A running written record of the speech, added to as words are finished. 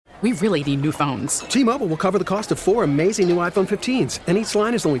We really need new phones. T-Mobile will cover the cost of 4 amazing new iPhone 15s, and each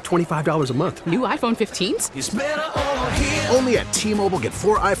line is only $25 a month. New iPhone 15s? It's better over here. Only at T-Mobile, get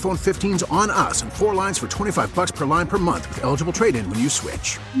 4 iPhone 15s on us and 4 lines for $25 per line per month with eligible trade-in when you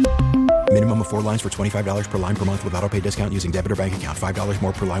switch. Minimum of 4 lines for $25 per line per month with autopay discount using debit or bank account. $5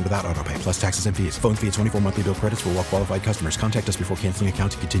 more per line without autopay, plus taxes and fees. Phone fee at 24 monthly bill credits for well-qualified customers. Contact us before canceling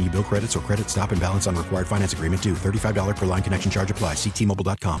account to continue bill credits or credit stop and balance on required finance agreement due. $35 per line connection charge applies. See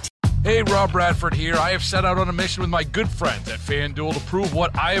T-Mobile.com. Hey, Rob Bradford here. I have set out on a mission with my good friends at FanDuel to prove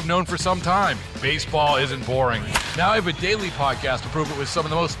what I have known for some time. Baseball isn't boring. Now I have a daily podcast to prove it with some of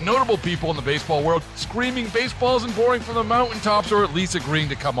the most notable people in the baseball world, screaming baseball isn't boring from the mountaintops, or at least agreeing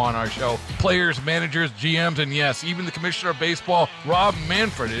to come on our show. Players, managers, GMs, and yes, even the commissioner of baseball, Rob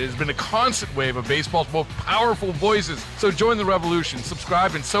Manfred. It has been a constant wave of baseball's most powerful voices. So join the revolution.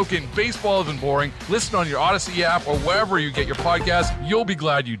 Subscribe and soak in Baseball Isn't Boring. Listen on your Odyssey app or wherever you get your podcast. You'll be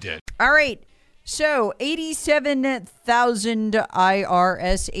glad you did. All right. So 87,000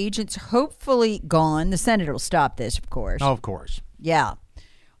 IRS agents hopefully gone. The Senate will stop this, of course. Of course. Yeah.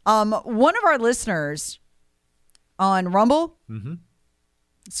 One of our listeners on Rumble,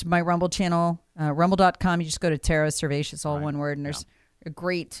 it's my Rumble channel, rumble.com. You just go to Tara Servatius, all one word, and there's a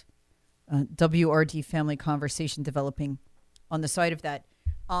great WRD family conversation developing on the side of that.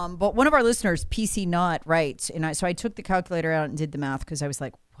 But one of our listeners, PC Not, writes, and so I took the calculator out and did the math because I was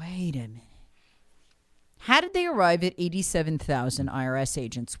like, wait a minute. How did they arrive at 87,000 IRS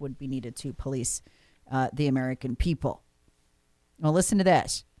agents would be needed to police the American people? Well, listen to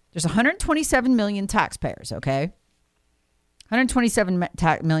this. There's 127 million taxpayers, okay? 127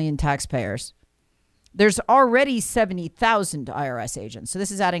 million taxpayers. There's already 70,000 IRS agents. So this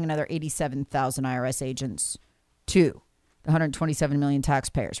is adding another 87,000 IRS agents to the 127 million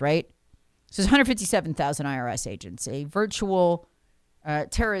taxpayers, right? So there's 157,000 IRS agents, a virtual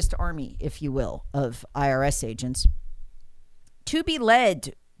terrorist army, if you will, of IRS agents to be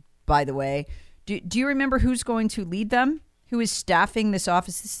led, by the way. Do you remember who's going to lead them? Who is staffing this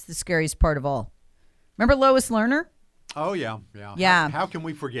office? This is the scariest part of all. Remember Lois Lerner? Oh, yeah. How can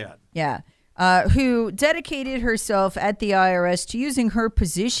we forget? Yeah. Who dedicated herself at the IRS to using her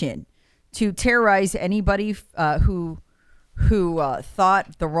position to terrorize anybody who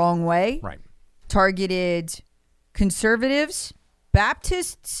thought the wrong way. Right. Targeted conservatives,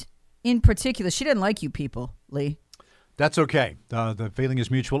 Baptists in particular. She didn't like you people, Lee. That's okay. The feeling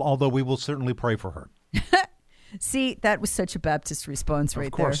is mutual, although we will certainly pray for her. See, that was such a Baptist response right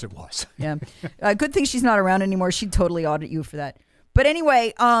there. Of course it was. Yeah. Good thing she's not around anymore. She'd totally audit you for that. But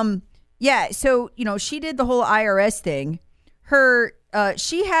anyway, yeah, so, she did the whole IRS thing.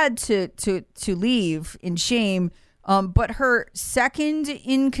 She had to leave in shame, but her second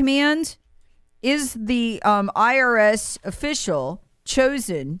in command is the IRS official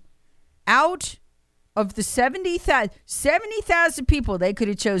chosen out of the 70,000 people they could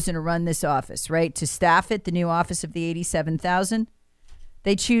have chosen to run this office, right? To staff it, the new office of the 87,000.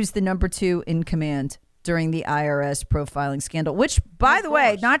 They choose the number 2 in command during the IRS profiling scandal, which, by the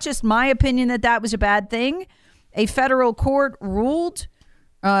way, not just my opinion that was a bad thing. A federal court ruled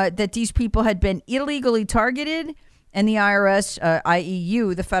that these people had been illegally targeted, and the IRS,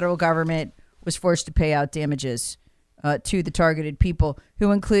 i.e. the federal government, was forced to pay out damages to the targeted people,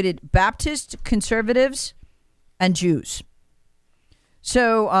 who included Baptist, conservatives, and Jews.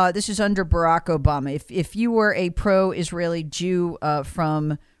 So this is under Barack Obama. If you were a pro-Israeli Jew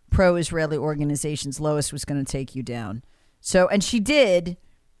from pro-Israeli organizations, Lois was going to take you down. So, and she did,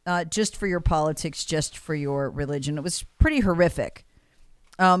 just for your politics, just for your religion. It was pretty horrific.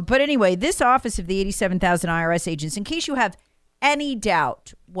 But anyway, this office of the 87,000 IRS agents, in case you have any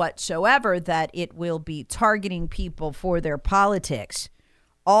doubt whatsoever that it will be targeting people for their politics,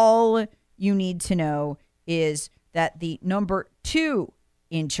 all you need to know is that the number 2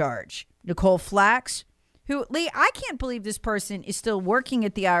 in charge, Nicole Flax, who, Lee, I can't believe this person is still working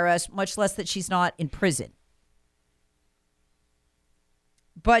at the IRS, much less that she's not in prison.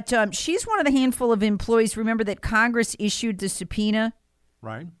 But she's one of the handful of employees. Remember that Congress issued the subpoena,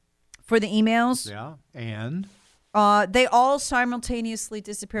 right, for the emails? Yeah, and they all simultaneously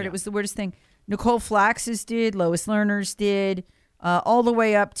disappeared. Yeah. It was the weirdest thing. Nicole Flax's did, Lois Lerner's did, all the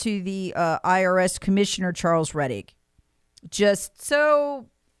way up to the IRS Commissioner Charles Rettig. Just so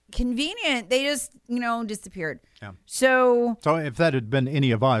convenient. They just, disappeared. Yeah. So if that had been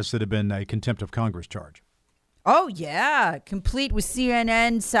any of us, it would have been a contempt of Congress charge. Oh, yeah. Complete with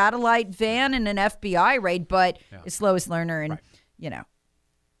CNN, satellite van, and an FBI raid. But it's Lois Lerner and,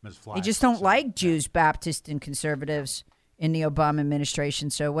 Ms. Flax, they just don't like Jews, Baptists, and conservatives in the Obama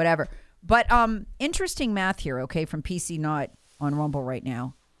administration. So whatever. But interesting math here, okay, from PC Not on Rumble right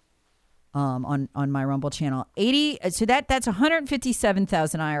now. on my Rumble channel. 80. So that's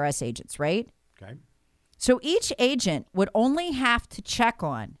 157,000 IRS agents, right? Okay. So each agent would only have to check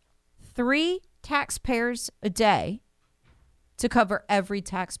on 3 taxpayers a day to cover every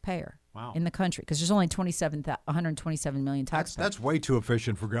taxpayer in the country, because there's only 127 million taxpayers. That's way too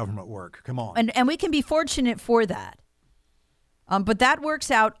efficient for government work. Come on. And we can be fortunate for that. But that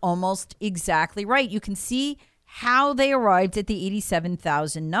works out almost exactly right. You can see how they arrived at the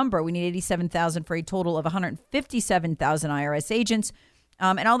 87,000 number. We need 87,000 for a total of 157,000 IRS agents.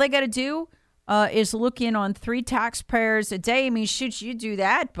 And all they got to do is look in on 3 taxpayers a day. I mean, shoot, you do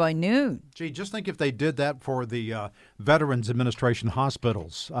that by noon. Gee, just think if they did that for the Veterans Administration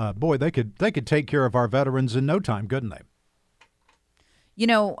hospitals. Boy, they could take care of our veterans in no time, couldn't they? You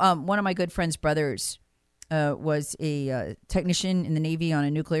know, one of my good friend's brothers was a technician in the Navy on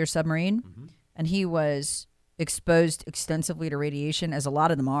a nuclear submarine, and he was exposed extensively to radiation, as a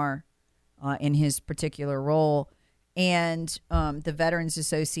lot of them are, in his particular role. And the Veterans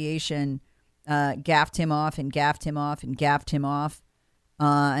Association gaffed him off and gaffed him off and gaffed him off,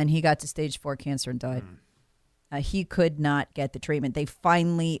 and he got to stage 4 cancer and died. He could not get the treatment. They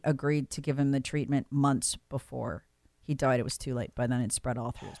finally agreed to give him the treatment months before he died. It was too late. By then, it spread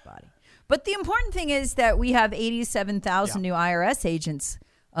all through his body. But the important thing is that we have 87,000 new IRS agents,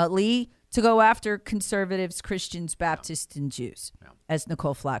 Lee, to go after conservatives, Christians, Baptists, and Jews, as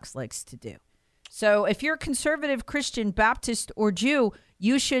Nicole Flax likes to do. So if you're a conservative, Christian, Baptist, or Jew,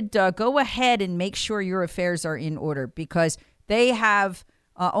 you should go ahead and make sure your affairs are in order, because they have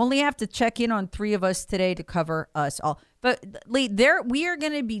only have to check in on 3 of us today to cover us all. But Lee, we are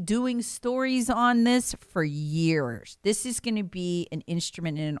going to be doing stories on this for years. This is going to be an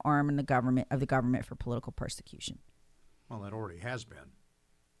instrument and an arm in the government for political persecution. Well, it already has been.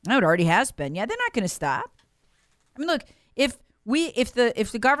 No, it already has been. Yeah, they're not going to stop. I mean, look, if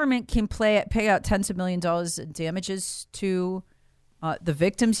the government can pay out tens of millions of dollars in damages to the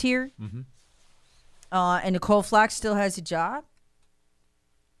victims here, and Nicole Flax still has a job,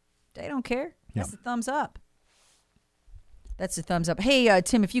 they don't care. That's a thumbs up. That's a thumbs up. Hey,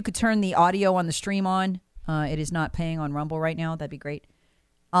 Tim, if you could turn the audio on the stream on. It is not paying on Rumble right now. That'd be great.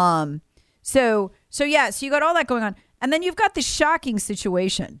 So you got all that going on. And then you've got this shocking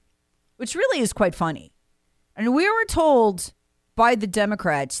situation, which really is quite funny. And we were told by the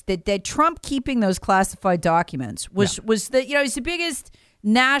Democrats that Trump keeping those classified documents was the biggest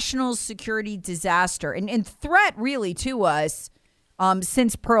national security disaster and threat really to us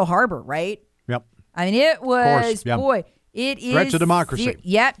since Pearl Harbor, right? Yep. I mean, it was, course, yeah. boy, it is. Threat to democracy.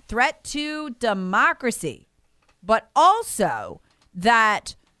 Threat to democracy. But also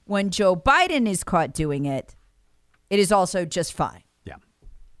that when Joe Biden is caught doing it, it is also just fine. Yeah.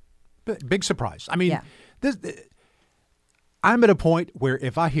 Big surprise. I mean, I'm at a point where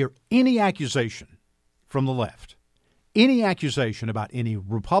if I hear any accusation from the left, any accusation about any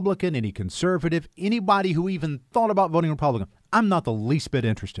Republican, any conservative, anybody who even thought about voting Republican, I'm not the least bit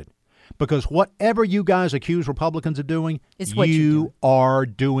interested. Because whatever you guys accuse Republicans of doing, you are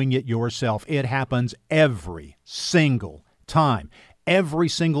doing it yourself. It happens every single time. Every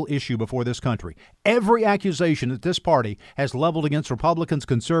single issue before this country, every accusation that this party has leveled against Republicans,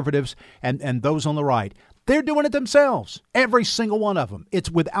 conservatives, and those on the right, they're doing it themselves. Every single one of them. It's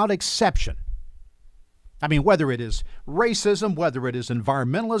without exception. I mean, whether it is racism, whether it is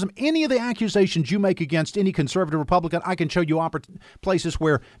environmentalism, any of the accusations you make against any conservative Republican, I can show you places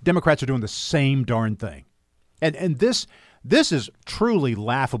where Democrats are doing the same darn thing. And this is truly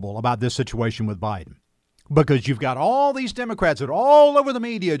laughable about this situation with Biden. Because you've got all these Democrats that are all over the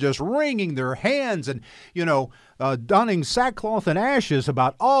media just wringing their hands and, donning sackcloth and ashes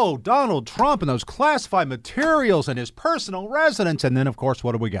about, Donald Trump and those classified materials and his personal residence. And then, of course,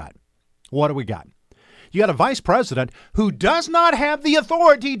 what do we got? You got a vice president who does not have the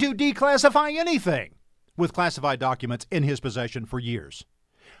authority to declassify anything with classified documents in his possession for years.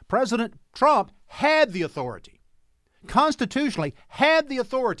 President Trump had the authority. Constitutionally had the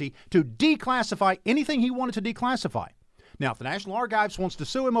authority to declassify anything he wanted to declassify. Now, if the National Archives wants to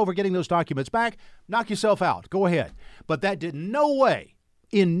sue him over getting those documents back, knock yourself out. Go ahead. But that did in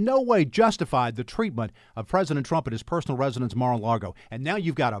no way justified the treatment of President Trump at his personal residence in Mar-a-Lago. And now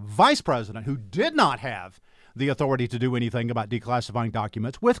you've got a vice president who did not have the authority to do anything about declassifying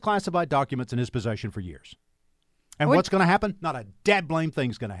documents with classified documents in his possession for years. And what's going to happen? Not a dad blame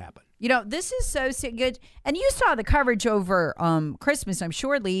thing's going to happen. This is so good. And you saw the coverage over Christmas, I'm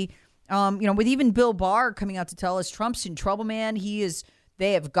sure, Lee, with even Bill Barr coming out to tell us Trump's in trouble, man.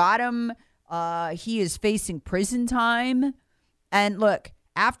 They have got him. He is facing prison time. And look,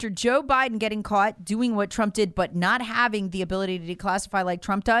 after Joe Biden getting caught doing what Trump did, but not having the ability to declassify like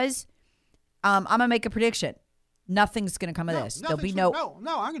Trump does, I'm going to make a prediction. Nothing's going to come of this. There'll be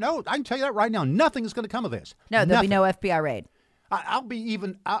I can tell you that right now. Nothing is going to come of this. No, there'll be no FBI raid. I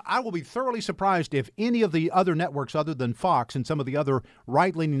will be thoroughly surprised if any of the other networks other than Fox and some of the other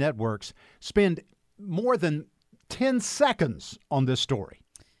right-leaning networks spend more than 10 seconds on this story.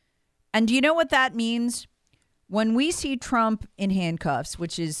 And do you know what that means? When we see Trump in handcuffs,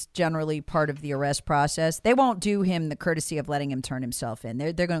 which is generally part of the arrest process, they won't do him the courtesy of letting him turn himself in.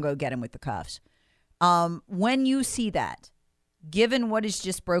 They're going to go get him with the cuffs. When you see that, given what is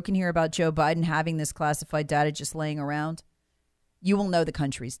just broken here about Joe Biden having this classified data just laying around, you will know the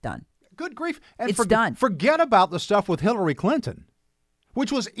country's done. Good grief. And it's done. Forget about the stuff with Hillary Clinton,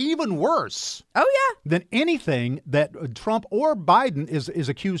 which was even worse. Oh, yeah. Than anything that Trump or Biden is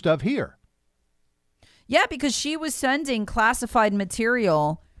accused of here. Yeah, because she was sending classified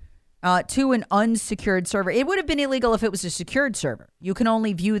material to an unsecured server. It would have been illegal if it was a secured server. You can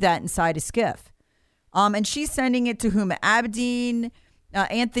only view that inside a SCIF. And she's sending it to Huma Abedin.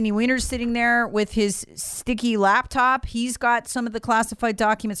 Anthony Weiner's sitting there with his sticky laptop. He's got some of the classified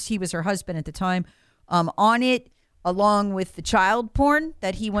documents. He was her husband at the time on it, along with the child porn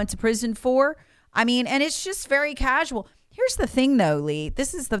that he went to prison for. I mean, and it's just very casual. Here's the thing, though, Lee.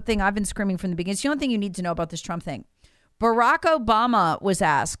 This is the thing I've been screaming from the beginning. It's the only thing you need to know about this Trump thing. Barack Obama was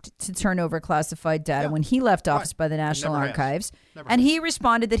asked to turn over classified data when he left office by the National Archives. And he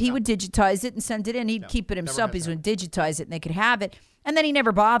responded that he would digitize it and send it in. He'd keep it himself. He's going to digitize it and they could have it. And then he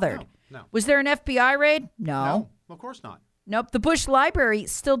never bothered. No. Was there an FBI raid? No, of course not. Nope. The Bush Library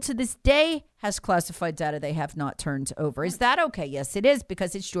still to this day has classified data they have not turned over. Is that okay? Yes, it is,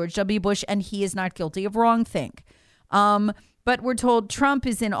 because it's George W. Bush and he is not guilty of wrongthink. But we're told Trump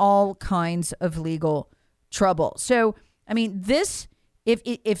is in all kinds of legal trouble. So, I mean, this,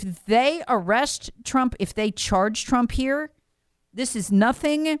 if they arrest Trump, if they charge Trump here, this is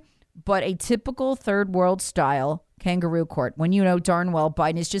nothing but a typical third world style kangaroo court, when you know darn well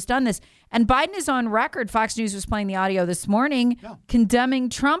Biden has just done this. And Biden is on record. Fox News was playing the audio this morning condemning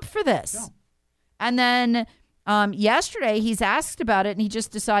Trump for this. And then yesterday he's asked about it and he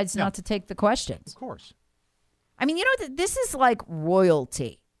just decides not to take the questions. Of course. I mean, you know, this is like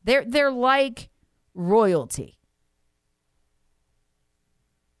royalty. They're like royalty.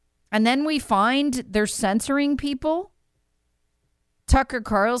 And then we find they're censoring people. Tucker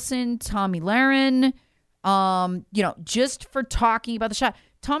Carlson, Tomi Lahren, just for talking about the shot.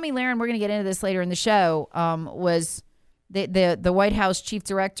 Tomi Lahren, we're going to get into this later in the show, was the White House chief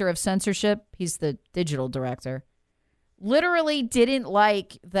director of censorship. He's the digital director. Literally didn't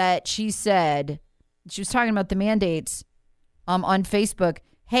like that she said, she was talking about the mandates on Facebook.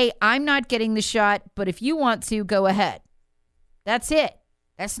 Hey, I'm not getting the shot, but if you want to, go ahead. That's it.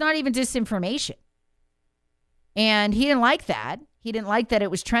 That's not even disinformation. And he didn't like that. He didn't like that it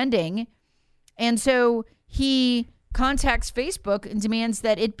was trending. And so he contacts Facebook and demands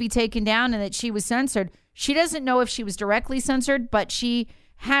that it be taken down and that she was censored. She doesn't know if she was directly censored, but she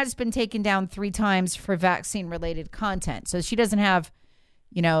has been taken down 3 times for vaccine-related content. So she doesn't have,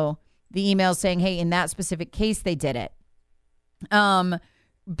 the email saying, hey, in that specific case, they did it.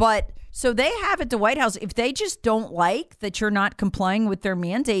 But so they have at the White House, if they just don't like that you're not complying with their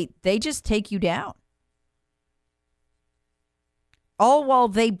mandate, they just take you down. All while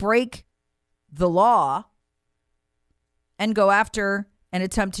they break the law and go after and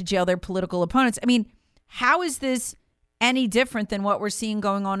attempt to jail their political opponents. I mean, how is this any different than what we're seeing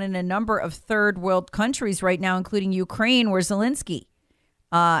going on in a number of third world countries right now, including Ukraine, where Zelensky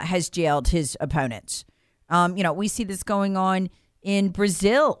has jailed his opponents? We see this going on in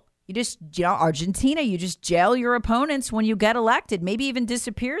Brazil. Argentina, you just jail your opponents when you get elected, maybe even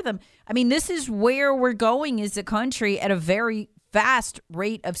disappear them. I mean, this is where we're going as a country at a very fast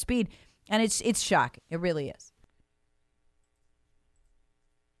rate of speed. And it's shocking. It really is.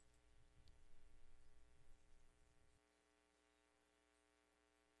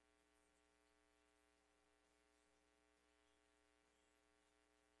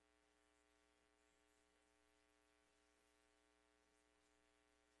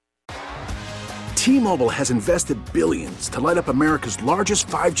 T-Mobile has invested billions to light up America's largest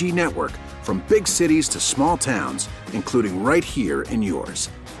 5G network, from big cities to small towns, including right here in yours.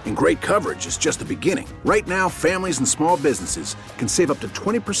 And great coverage is just the beginning. Right now, families and small businesses can save up to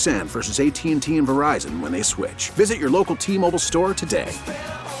 20% versus AT&T and Verizon when they switch. Visit your local T-Mobile store today.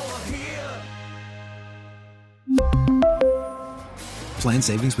 Plan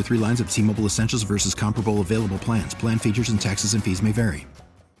savings with 3 lines of T-Mobile Essentials versus comparable available plans. Plan features and taxes and fees may vary.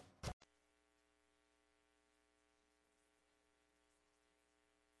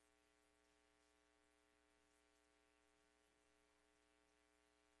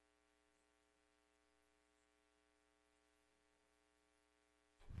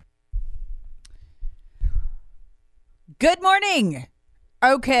 Good morning.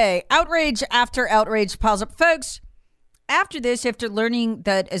 Okay, outrage after outrage piles up. Folks, after this, after learning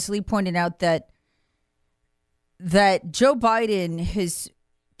that, as Lee pointed out, that Joe Biden has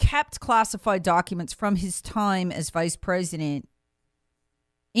kept classified documents from his time as vice president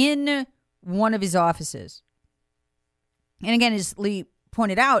in one of his offices. And again, as Lee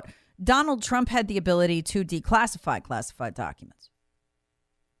pointed out, Donald Trump had the ability to declassify classified documents.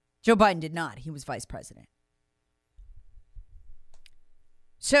 Joe Biden did not. He was vice president.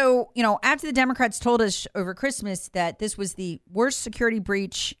 So, after the Democrats told us over Christmas that this was the worst security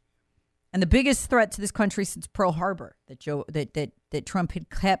breach and the biggest threat to this country since Pearl Harbor, that Trump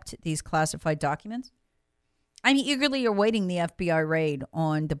had kept these classified documents, I'm eagerly awaiting the FBI raid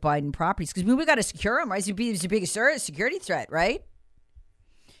on the Biden properties because we got to secure them, right? It's the biggest security threat, right?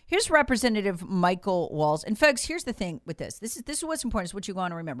 Here's Representative Michael Waltz. And folks, here's the thing with this. This is what's important. It's what you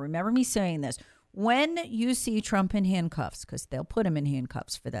want to remember. Remember me saying this. When you see Trump in handcuffs, because they'll put him in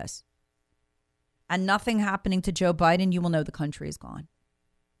handcuffs for this, and nothing happening to Joe Biden, you will know the country is gone.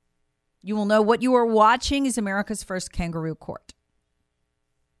 You will know what you are watching is America's first kangaroo court.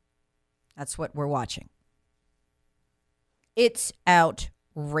 That's what we're watching. It's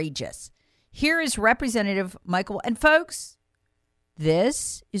outrageous. Here is Representative Michael. And folks,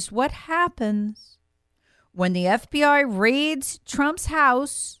 this is what happens when the FBI raids Trump's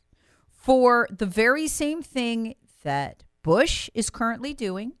house for the very same thing that Bush is currently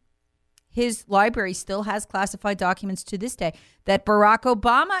doing. His library still has classified documents to this day that Barack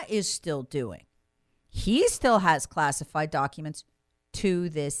Obama is still doing. He still has classified documents to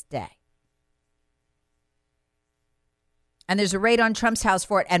this day. And there's a raid on Trump's house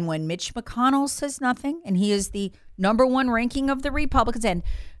for it. And when Mitch McConnell says nothing, and he is the number one ranking of the Republicans, and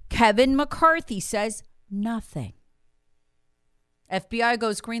Kevin McCarthy says nothing, FBI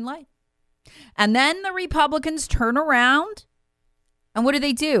goes green light. And then the Republicans turn around, and what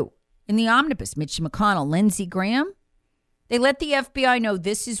do? In the omnibus, Mitch McConnell, Lindsey Graham, they let the FBI know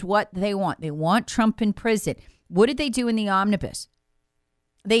this is what they want. They want Trump in prison. What did they do in the omnibus?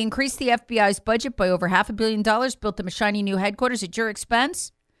 They increased the FBI's budget by over $500 million, built them a shiny new headquarters at your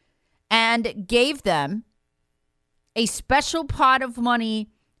expense, and gave them a special pot of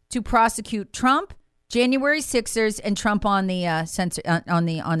money to prosecute Trump, January 6ers, and Trump on the on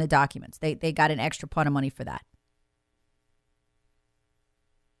the documents. They got an extra pot of money for that.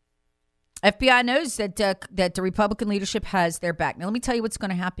 FBI knows that the Republican leadership has their back. Now, let me tell you what's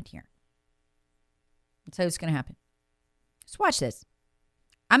going to happen here. I'll tell you what's going to happen. Just watch this.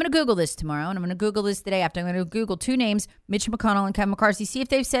 I'm going to Google this tomorrow, and I'm going to Google this the day after. I'm going to Google two names, Mitch McConnell and Kevin McCarthy, see if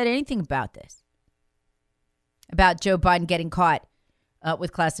they've said anything about this, about Joe Biden getting caught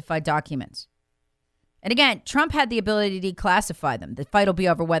with classified documents. And again, Trump had the ability to declassify them. The fight will be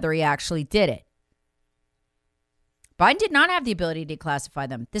over whether he actually did it. Biden did not have the ability to declassify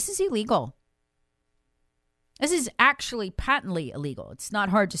them. This is illegal. This is actually patently illegal. It's not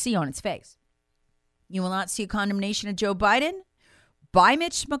hard to see on its face. You will not see a condemnation of Joe Biden by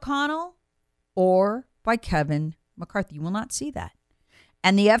Mitch McConnell or by Kevin McCarthy. You will not see that.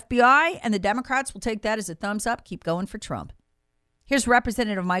 And the FBI and the Democrats will take that as a thumbs up. Keep going for Trump. Here's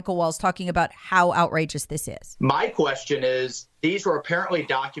Representative Michael Waltz talking about how outrageous this is. My question is, these were apparently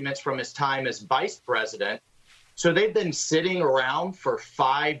documents from his time as vice president. So they've been sitting around for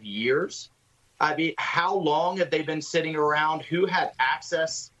 5 years. I mean, how long have they been sitting around? Who had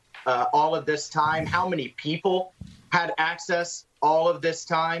access all of this time? How many people had access all of this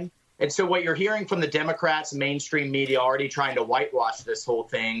time? And so what you're hearing from the Democrats, mainstream media already trying to whitewash this whole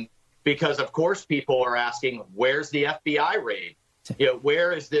thing, because, of course, people are asking, where's the FBI raid?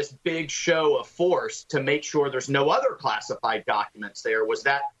 Where is this big show of force to make sure there's no other classified documents there? Was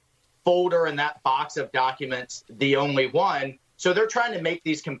that folder and that box of documents the only one? So they're trying to make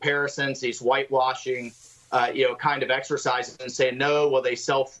these comparisons, these whitewashing, kind of exercises and say, no, well, they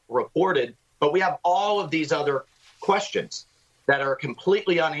self-reported. But we have all of these other questions that are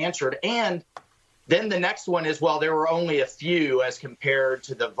completely unanswered. And then the next one is, well, there were only a few as compared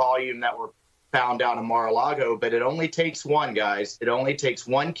to the volume that were found out in Mar-a-Lago. But it only takes one, guys. It only takes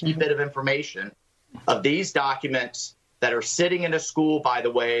one key bit of information of these documents that are sitting in a school, by the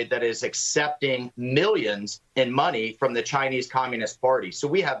way, that is accepting millions in money from the Chinese Communist Party. So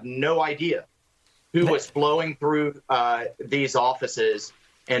we have no idea who was flowing through these offices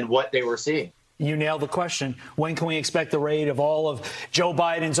and what they were seeing. You nailed the question. When can we expect the raid of all of Joe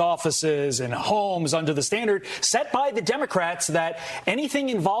Biden's offices and homes under the standard set by the Democrats that anything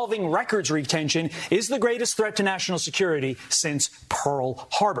involving records retention is the greatest threat to national security since Pearl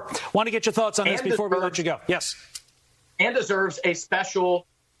Harbor? Want to get your thoughts on this before we let you go. Yes. And deserves a special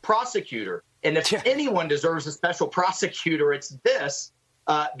prosecutor And if anyone deserves a special prosecutor, it's this,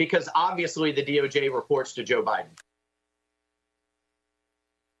 because obviously the DOJ reports to Joe Biden.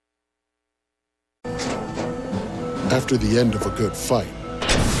 After the end of a good fight,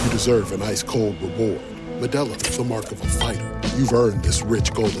 you deserve an ice-cold reward. Modelo, the mark of a fighter. You've earned this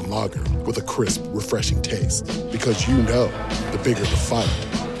rich golden lager with a crisp, refreshing taste. Because you know, the bigger the fight,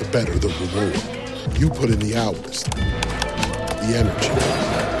 the better the reward. You put in the hours, the energy,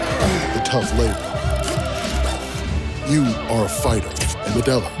 the tough labor. You are a fighter, and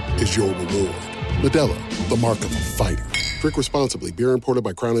Modelo is your reward. Modelo, the mark of a fighter. Drink responsibly. Beer imported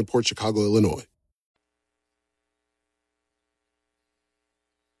by Crown Imports, Chicago, Illinois.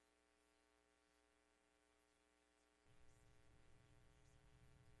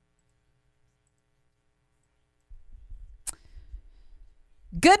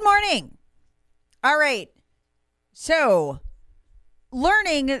 Good morning. All right. So,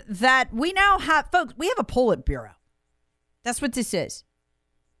 learning that we now have, folks, we have a Politburo. That's what this is.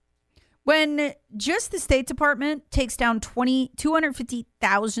 When just the State Department takes down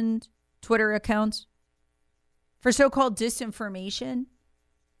 250,000 Twitter accounts for so-called disinformation,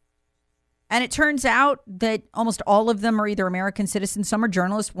 and it turns out that almost all of them are either American citizens, some are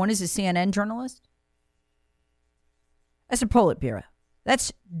journalists, one is a CNN journalist. That's a Politburo.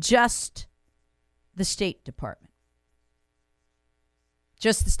 That's just the State Department.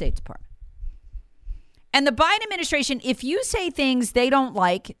 Just the State Department. And the Biden administration, if you say things they don't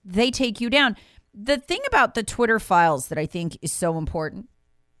like, they take you down. The thing about the Twitter files that I think is so important,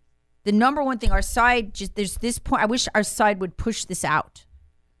 the number one thing, our side, just there's this point, I wish our side would push this out.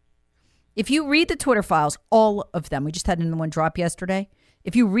 If you read the Twitter files, all of them, we just had another one drop yesterday.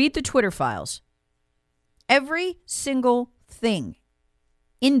 If you read the Twitter files, every single thing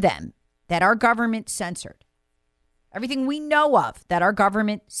in them that our government censored, everything we know of that our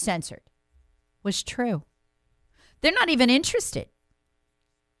government censored, was true. They're not even interested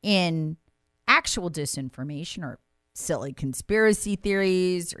in actual disinformation or silly conspiracy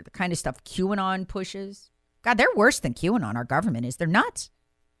theories or the kind of stuff QAnon pushes. God, they're worse than QAnon, our government is. They're nuts.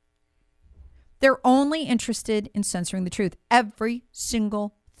 They're only interested in censoring the truth. Every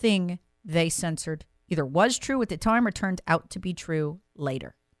single thing they censored either was true at the time or turned out to be true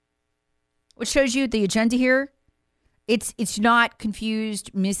later. Which shows you the agenda here. It's not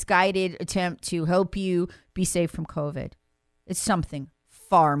confused, misguided attempt to help you be safe from COVID. It's something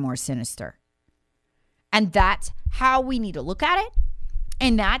far more sinister. And that's how we need to look at it.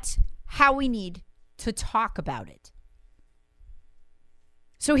 And that's how we need to talk about it.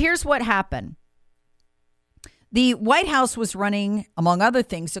 So here's what happened. The White House was running, among other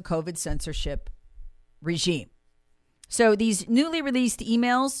things, a COVID censorship regime. So these newly released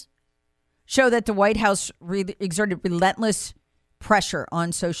emails show that the White House exerted relentless pressure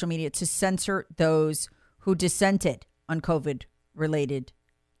on social media to censor those who dissented on COVID-related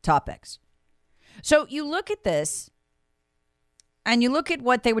topics. So you look at this, and you look at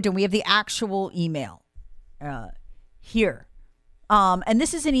what they were doing. We have the actual email here. And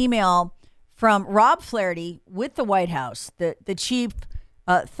this is an email from Rob Flaherty with the White House, the chief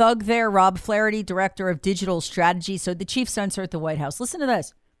thug there, Rob Flaherty, director of digital strategy. So the chief censor at the White House. Listen to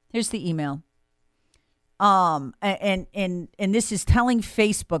this. Here's the email. And this is telling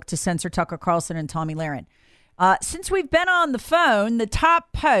Facebook to censor Tucker Carlson and Tomi Lahren. Since we've been on the phone, the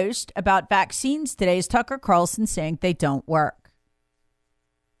top post about vaccines today is Tucker Carlson saying they don't work.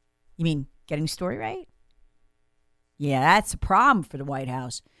 You mean getting story right? Yeah, that's a problem for the White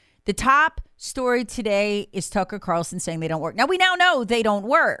House. The top story today is Tucker Carlson saying they don't work. Now, we now know they don't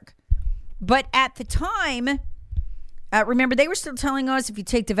work. But at the time, remember, they were still telling us if you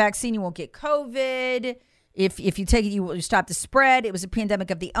take the vaccine, you won't get COVID. If you take it, you will stop the spread. It was a pandemic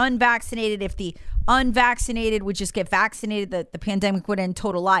of the unvaccinated. If the unvaccinated would just get vaccinated, the pandemic would end.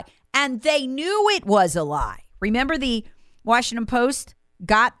 Total lie. And they knew it was a lie. Remember, the Washington Post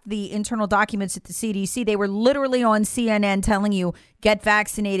got the internal documents at the CDC. They were literally on CNN telling you, get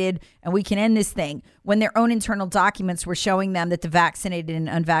vaccinated and we can end this thing, when their own internal documents were showing them that the vaccinated and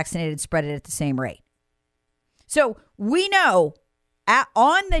unvaccinated spread it at the same rate. So we know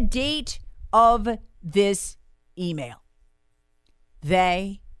on the date of this email,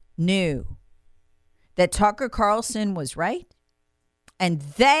 they knew that Tucker Carlson was right and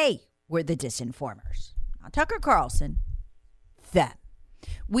they were the disinformers. Not Tucker Carlson, them.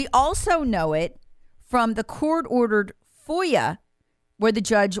 We also know it from the court-ordered FOIA, where the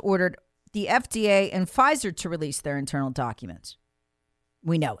judge ordered the FDA and Pfizer to release their internal documents.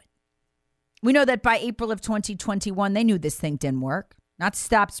 We know it. We know that by April of 2021, they knew this thing didn't work, not to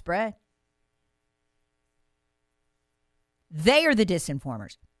stop spread. They are the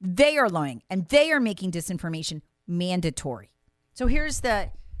disinformers. They are lying, and they are making disinformation mandatory. So here's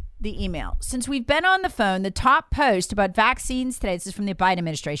the email. Since we've been on the phone, the top post about vaccines today, this is from the Biden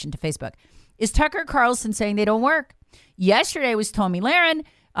administration to Facebook, is Tucker Carlson saying they don't work. Yesterday was Tomi Lahren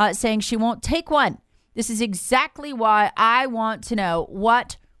saying she won't take one. This is exactly why I want to know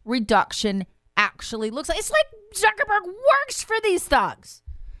what reduction actually looks like. It's like Zuckerberg works for these thugs.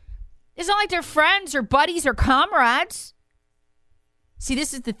 It's not like they're friends or buddies or comrades. See,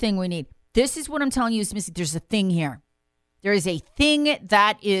 this is the thing we need. This is what I'm telling you is missing. There's a thing here. There is a thing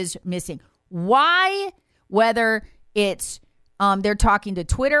that is missing. Why? Whether it's they're talking to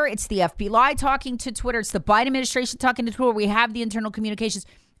Twitter, it's the FBI talking to Twitter, it's the Biden administration talking to Twitter. We have the internal communications.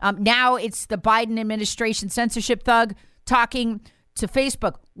 Now it's the Biden administration censorship thug talking to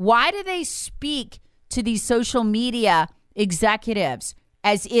Facebook. Why do they speak to these social media executives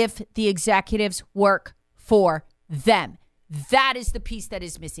as if the executives work for them? That is the piece that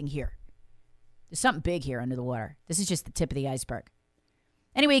is missing here. There's something big here under the water. This is just the tip of the iceberg.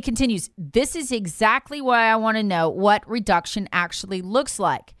 Anyway, it continues. This is exactly why I want to know what reduction actually looks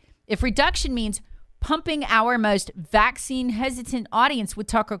like. If reduction means pumping our most vaccine hesitant audience with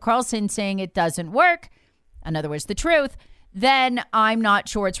Tucker Carlson saying it doesn't work, in other words, the truth, then I'm not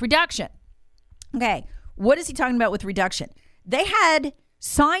sure it's reduction. Okay, what is he talking about with reduction? They had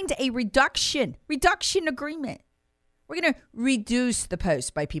signed a reduction agreement. We're going to reduce the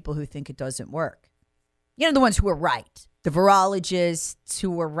post by people who think it doesn't work. You know, the ones who are right. The virologists who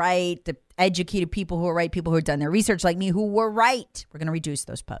were right. The educated people who are right. People who have done their research like me who were right. We're going to reduce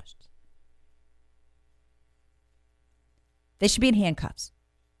those posts. They should be in handcuffs.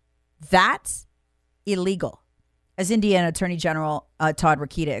 That's illegal. As Indiana Attorney General Todd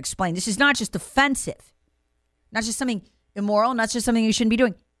Rokita explained, this is not just offensive. Not just something immoral. Not just something you shouldn't be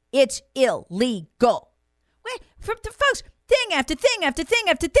doing. It's illegal. Wait, from the folks, thing after thing after thing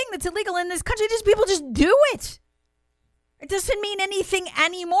after thing that's illegal in this country, just people just do it. It doesn't mean anything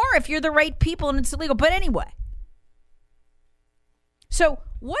anymore if you're the right people and it's illegal. But anyway. So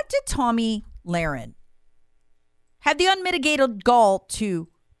what did Tomi Lahren have the unmitigated gall to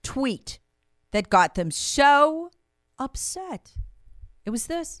tweet that got them so upset? It was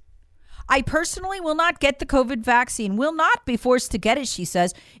this. I personally will not get the COVID vaccine, will not be forced to get it, she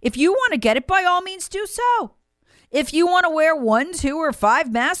says. If you want to get it, by all means do so. If you want to wear 1, 2, or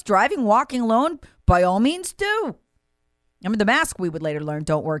 5 masks, driving, walking alone, by all means do. I mean, the masks, we would later learn,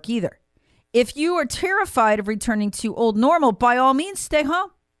 don't work either. If you are terrified of returning to old normal, by all means stay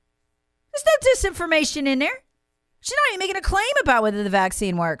home. There's no disinformation in there. She's not even making a claim about whether the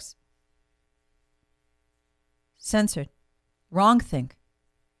vaccine works. Censored. Wrong thing.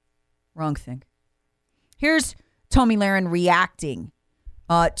 Wrong thing. Here's Tomi Lahren reacting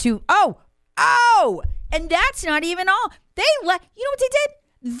to, and that's not even all. You know what they did?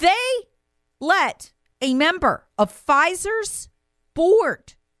 They let a member of Pfizer's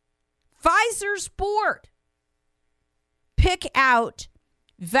board pick out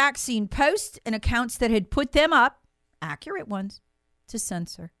vaccine posts and accounts that had put them up, accurate ones, to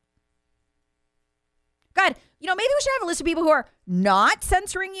censor. God, maybe we should have a list of people who are not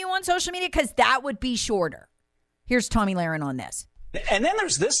censoring you on social media because that would be shorter. Here's Tomi Lahren on this. And then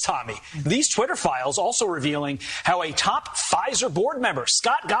there's this, Tommy. These Twitter files also revealing how a top Pfizer board member,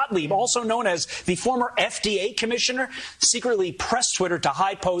 Scott Gottlieb, also known as the former FDA commissioner, secretly pressed Twitter to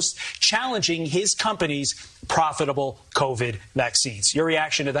hide posts challenging his company's profitable COVID vaccines. Your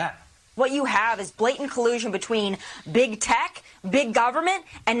reaction to that? What you have is blatant collusion between big tech, big government,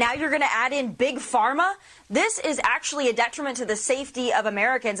 and now you're going to add in big pharma. This is actually a detriment to the safety of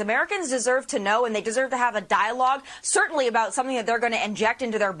Americans. Americans deserve to know, and they deserve to have a dialogue, certainly about something that they're going to inject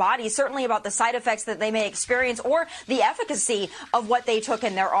into their bodies, certainly about the side effects that they may experience or the efficacy of what they took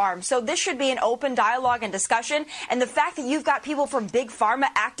in their arms. So this should be an open dialogue and discussion. And the fact that you've got people from big pharma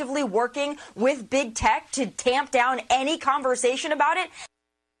actively working with big tech to tamp down any conversation about it.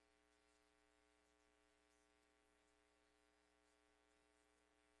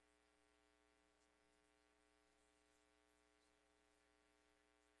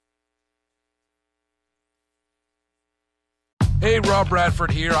 Hey, Rob Bradford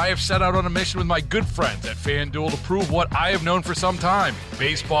here. I have set out on a mission with my good friends at FanDuel to prove what I have known for some time.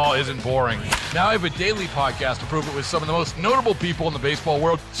 Baseball isn't boring. Now I have a daily podcast to prove it with some of the most notable people in the baseball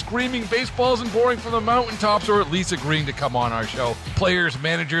world, screaming baseball isn't boring from the mountaintops, or at least agreeing to come on our show. Players,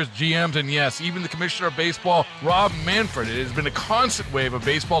 managers, GMs, and yes, even the commissioner of baseball, Rob Manfred. It has been a constant wave of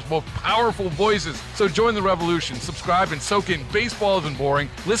baseball's most powerful voices. So join the revolution. Subscribe and soak in Baseball Isn't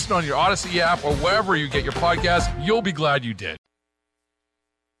Boring. Listen on your Odyssey app or wherever you get your podcasts. You'll be glad you did.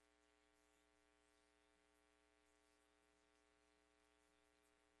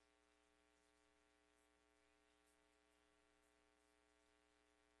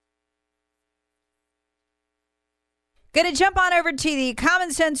 Going to jump on over to the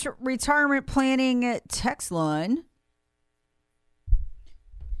Common Sense Retirement Planning text line.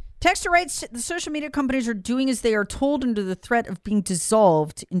 Texter writes, the social media companies are doing as they are told under the threat of being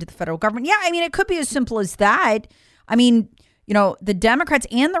dissolved into the federal government. Yeah, I mean, it could be as simple as that. I mean, you know, the Democrats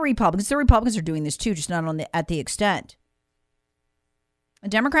and the Republicans are doing this too, just not at the extent. The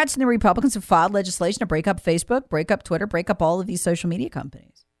Democrats and the Republicans have filed legislation to break up Facebook, break up Twitter, break up all of these social media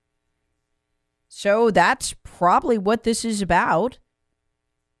companies. So that's probably what this is about.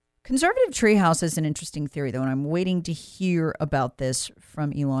 Conservative Treehouse has an interesting theory, though, and I'm waiting to hear about this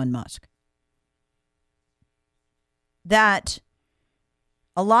from Elon Musk. That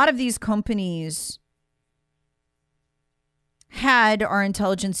a lot of these companies had our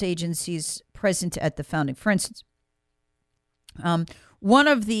intelligence agencies present at the founding. For instance, let's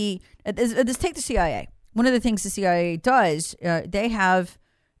take the CIA. One of the things the CIA does, the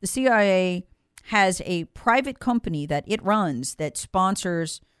CIA has a private company that it runs that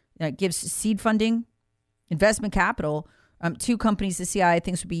sponsors, gives seed funding, investment capital to companies the CIA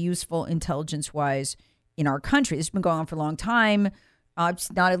thinks would be useful intelligence-wise in our country. This has been going on for a long time.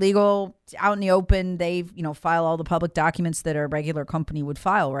 It's not illegal. It's out in the open. They, file all the public documents that a regular company would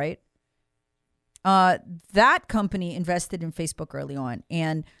file, right? That company invested in Facebook early on.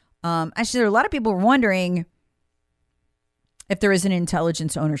 And actually, there are a lot of people wondering if there is an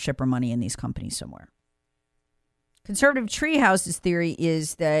intelligence ownership or money in these companies somewhere. Conservative Treehouse's theory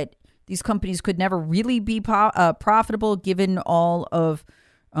is that these companies could never really be profitable given all of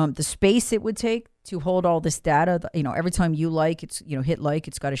the space it would take to hold all this data. Every time you hit like,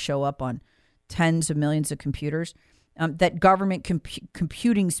 it's got to show up on tens of millions of computers. That government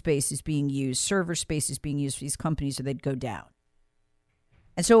computing space is being used, server space is being used for these companies, or they'd go down.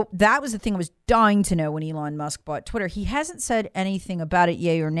 And so that was the thing I was dying to know when Elon Musk bought Twitter. He hasn't said anything about it,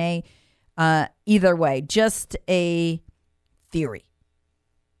 yay or nay, either way, just a theory.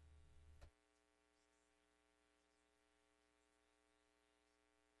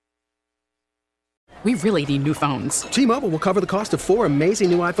 We really need new phones. T-Mobile will cover the cost of 4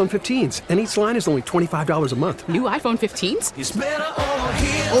 amazing new iPhone 15s, and each line is only $25 a month. New iPhone 15s? It's better over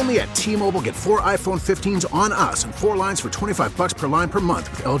here. Only at T-Mobile, get 4 iPhone 15s on us and 4 lines for $25 per line per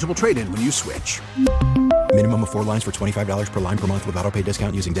month with eligible trade-in when you switch. Minimum of 4 lines for $25 per line per month with autopay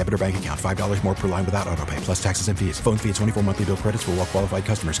discount using debit or bank account. $5 more per line without autopay, plus taxes and fees. Phone fee at 24 monthly bill credits for well-qualified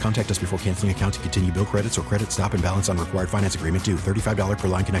customers. Contact us before canceling account to continue bill credits or credit stop and balance on required finance agreement due. $35 per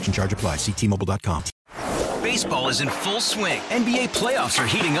line connection charge applies. See T-Mobile.com. Baseball is in full swing. NBA playoffs are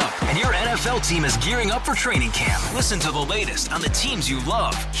heating up, and your NFL team is gearing up for training camp. Listen to the latest on the teams you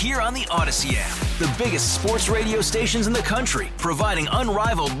love here on the Odyssey app. The biggest sports radio stations in the country, providing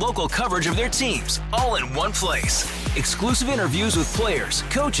unrivaled local coverage of their teams, all in one place. Exclusive interviews with players,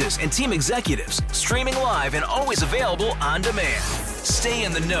 coaches, and team executives, streaming live and always available on demand. Stay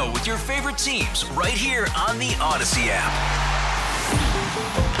in the know with your favorite teams right here on the Odyssey app.